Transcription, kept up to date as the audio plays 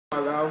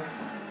Madam,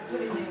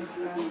 Good evening,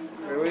 sir.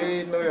 may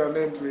we know your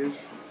name,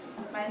 please?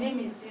 My name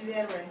is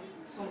Iveren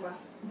Tsumba.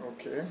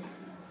 Okay.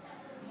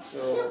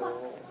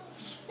 So,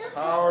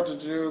 how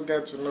did you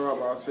get to know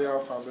about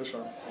SEV-AV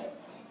Foundation?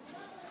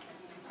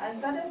 I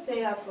started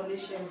SEV-AV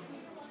Foundation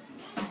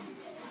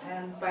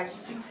batch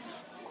 6.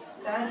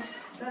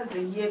 That's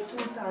the year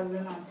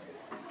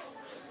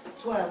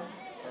 2012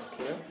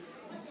 Okay.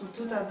 to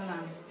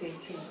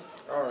 2013.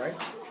 All right.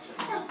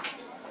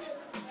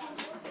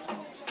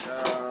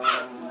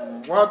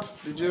 What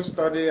did you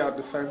study at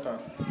the center?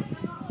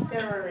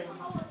 Tailoring.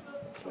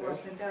 I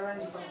was in tailoring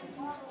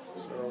department.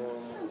 So,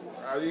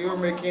 are you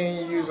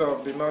making use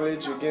of the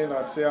knowledge you gained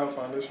at SEV-AV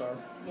Foundation?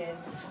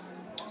 Yes.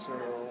 So,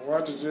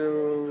 what are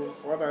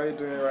you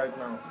doing right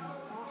now?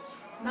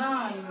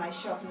 Now I'm in my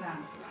shop now,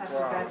 as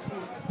you can see.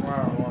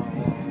 Wow.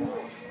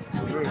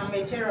 I'm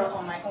a tailor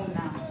on my own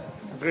now.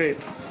 It's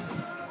great.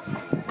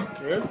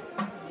 Okay.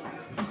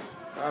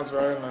 That's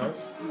very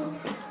nice.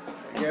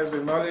 I guess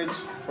the knowledge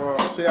for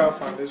SEV-AV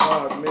Foundation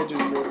has made you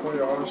to open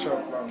your own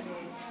shop now.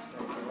 Yes.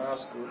 Okay,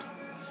 that's good.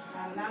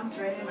 And now I'm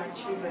training my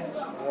children.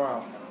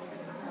 Wow.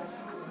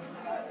 That's good.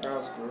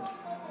 That's good.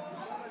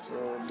 So,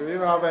 do you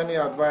have any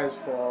advice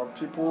for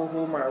people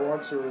who might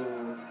want to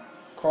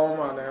come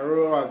and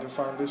enroll at the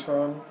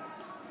foundation?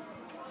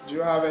 Do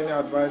you have any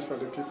advice for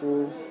the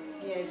people?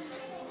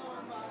 Yes.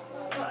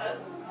 So,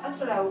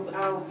 actually,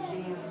 I'll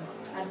be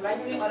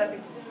advising other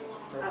people.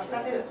 Okay. I've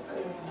started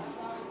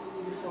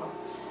before.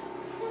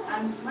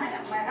 And my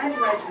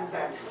advice is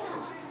that,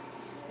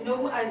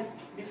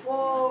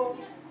 before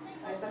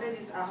I started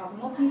this, I have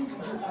nothing to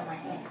do on my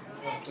own.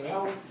 Okay.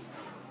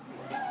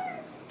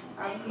 I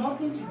have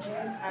nothing to do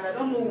and I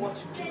don't know what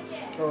to do.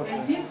 Okay. And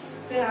since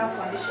SEV-AV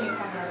Foundation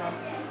came around,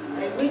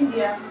 I went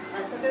there, I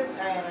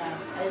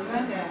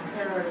learned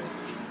tailoring,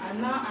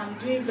 and now I'm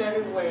doing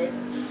very well.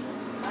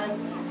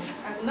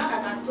 Now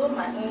I can sew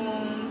my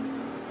own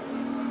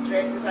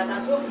dresses, I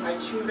can sew for my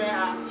children,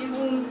 and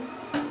even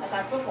I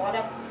can sew for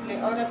other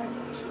people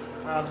too.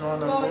 That's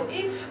wonderful. So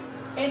if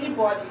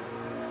anybody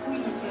who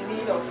is in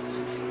need of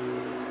it,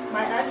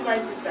 my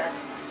advice is that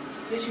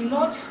they should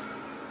not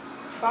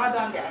bow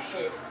down their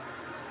head.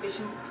 They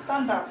should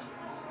stand up,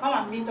 come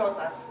and meet us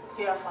as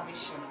SEV-AV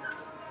Foundation,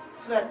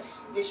 so that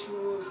they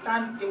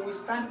will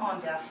stand on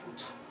their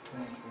foot.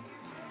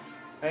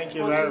 Thank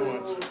you very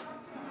much.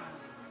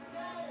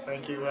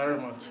 Thank you very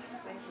much.